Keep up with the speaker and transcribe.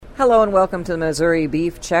Hello and welcome to the Missouri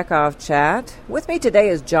Beef Checkoff Chat. With me today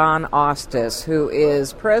is John Ostis, who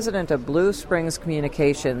is president of Blue Springs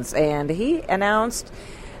Communications, and he announced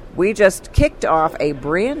we just kicked off a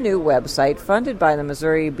brand new website funded by the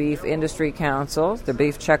Missouri Beef Industry Council, the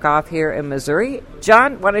Beef Checkoff here in Missouri.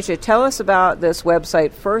 John, why don't you tell us about this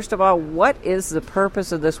website? First of all, what is the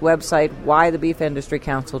purpose of this website, why the Beef Industry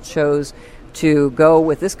Council chose to go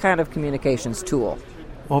with this kind of communications tool?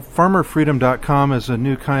 Well, farmerfreedom.com is a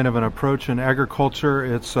new kind of an approach in agriculture.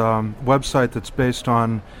 It's a website that's based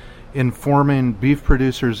on informing beef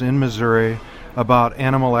producers in Missouri about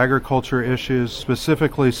animal agriculture issues,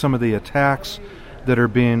 specifically some of the attacks that are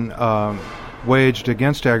being waged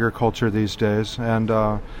against agriculture these days. And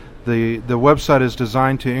the website is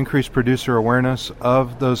designed to increase producer awareness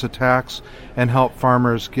of those attacks and help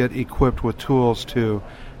farmers get equipped with tools to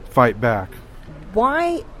fight back.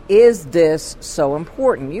 Why is this so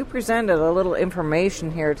important? You presented a little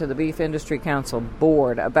information here to the Beef Industry Council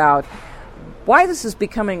board about why this is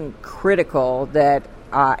becoming critical that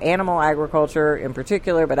animal agriculture in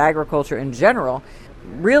particular, but agriculture in general,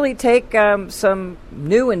 really take some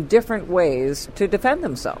new and different ways to defend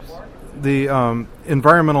themselves. The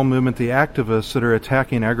environmental movement, the activists that are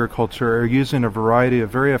attacking agriculture, are using a variety of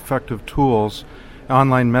very effective tools,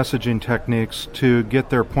 online messaging techniques, to get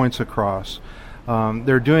their points across.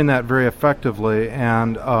 They're doing that very effectively,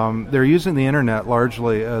 and they're using the internet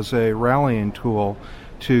largely as a rallying tool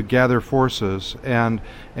to gather forces. And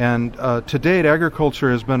to date,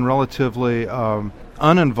 agriculture has been relatively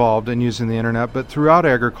uninvolved in using the internet, but throughout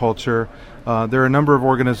agriculture, there are a number of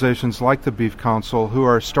organizations like the Beef Council who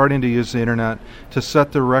are starting to use the internet to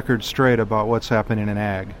set the record straight about what's happening in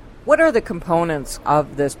ag. What are the components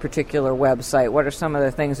of this particular website? What are some of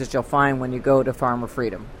the things that you'll find when you go to Farmer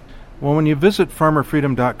Freedom? Well, when you visit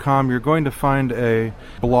farmerfreedom.com, you're going to find a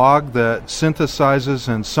blog that synthesizes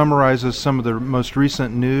and summarizes some of the most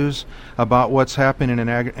recent news about what's happening in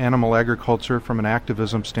animal agriculture from an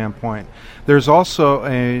activism standpoint. There's also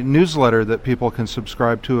a newsletter that people can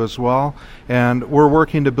subscribe to as well, and we're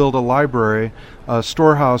working to build a library, a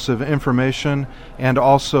storehouse of information, and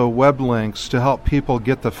also web links to help people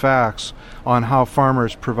get the facts on how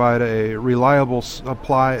farmers provide a reliable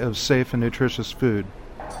supply of safe and nutritious food.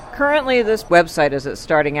 Currently, this website, as it's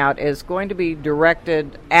starting out, is going to be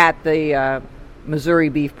directed at the Missouri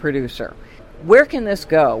beef producer. Where can this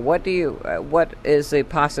go? What is the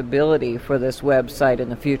possibility for this website in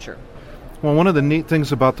the future? Well, one of the neat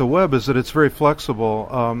things about the web is that it's very flexible.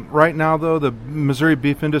 Right now, though, the Missouri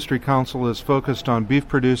Beef Industry Council is focused on beef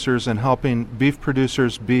producers and helping beef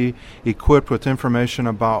producers be equipped with information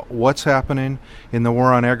about what's happening in the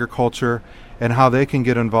war on agriculture and how they can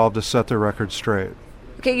get involved to set their record straight.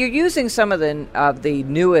 Okay, you're using some of the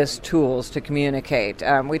newest tools to communicate.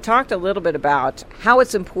 We talked a little bit about how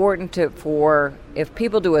it's important for if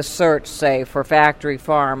people do a search, say, for factory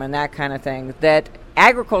farm and that kind of thing, that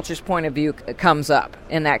agriculture's point of view comes up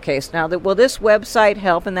in that case. Now, will this website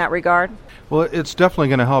help in that regard? Well, it's definitely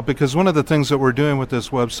going to help, because one of the things that we're doing with this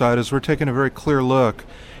website is we're taking a very clear look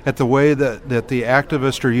at the way that the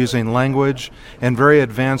activists are using language and very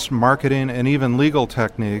advanced marketing and even legal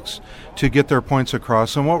techniques to get their points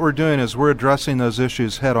across. And what we're doing is we're addressing those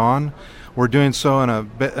issues head on. We're doing so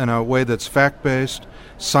in a way that's fact-based,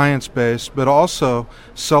 science-based, but also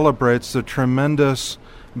celebrates the tremendous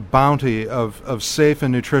bounty of safe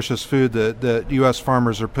and nutritious food that U.S.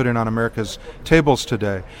 farmers are putting on America's tables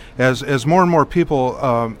today. As more and more people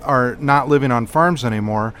are not living on farms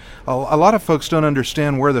anymore, a lot of folks don't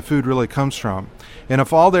understand where the food really comes from. And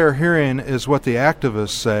if all they're hearing is what the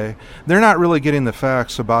activists say, they're not really getting the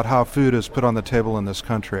facts about how food is put on the table in this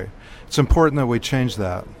country. It's important that we change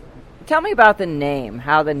that. Tell me about the name,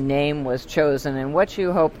 how the name was chosen, and what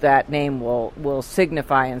you hope that name will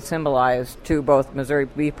signify and symbolize to both Missouri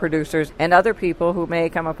beef producers and other people who may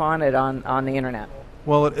come upon it on the internet.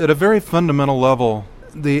 Well, at a very fundamental level,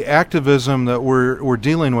 the activism that we're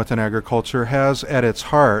dealing with in agriculture has at its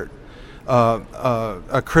heart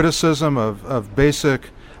a criticism of basic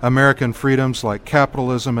American freedoms like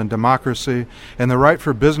capitalism and democracy, and the right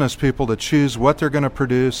for business people to choose what they're going to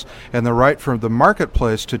produce, and the right for the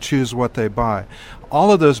marketplace to choose what they buy.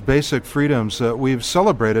 All of those basic freedoms that we've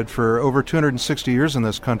celebrated for over 260 years in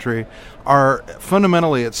this country are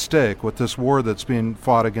fundamentally at stake with this war that's being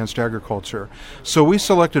fought against agriculture. So we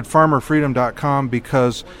selected farmerfreedom.com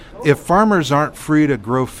because if farmers aren't free to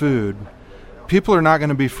grow food, people are not going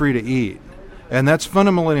to be free to eat. And that's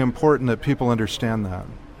fundamentally important that people understand that.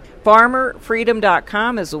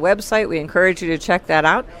 FarmerFreedom.com is the website. We encourage you to check that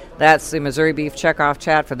out. That's the Missouri Beef Checkoff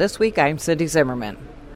Chat for this week. I'm Cindy Zimmerman.